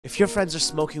If your friends are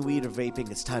smoking weed or vaping,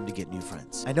 it's time to get new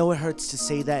friends. I know it hurts to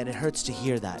say that and it hurts to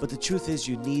hear that, but the truth is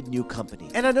you need new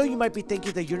company. And I know you might be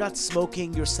thinking that you're not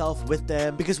smoking yourself with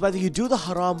them, because whether you do the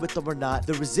haram with them or not,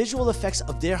 the residual effects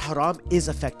of their haram is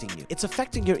affecting you. It's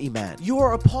affecting your iman. You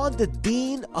are upon the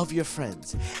deen of your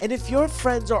friends. And if your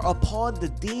friends are upon the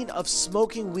deen of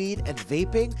smoking weed and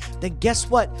vaping, then guess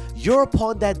what? You're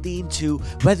upon that deen too,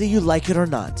 whether you like it or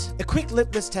not. A quick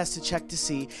litmus test to check to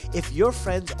see if your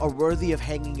friends are worthy of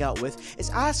hanging out with is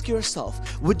ask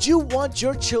yourself, would you want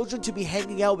your children to be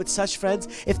hanging out with such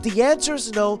friends? If the answer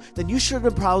is no, then you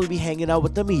shouldn't probably be hanging out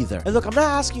with them either. And look, I'm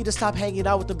not asking you to stop hanging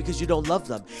out with them because you don't love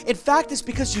them. In fact, it's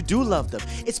because you do love them.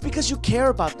 It's because you care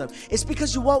about them. It's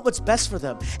because you want what's best for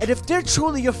them. And if they're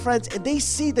truly your friends and they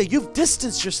see that you've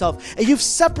distanced yourself and you've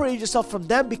separated yourself from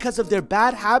them because of their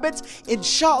bad habits,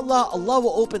 inshallah, Allah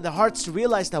will open their hearts to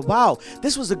realize that, wow,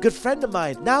 this was a good friend of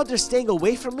mine. Now they're staying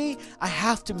away from me. I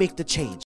have to make the change.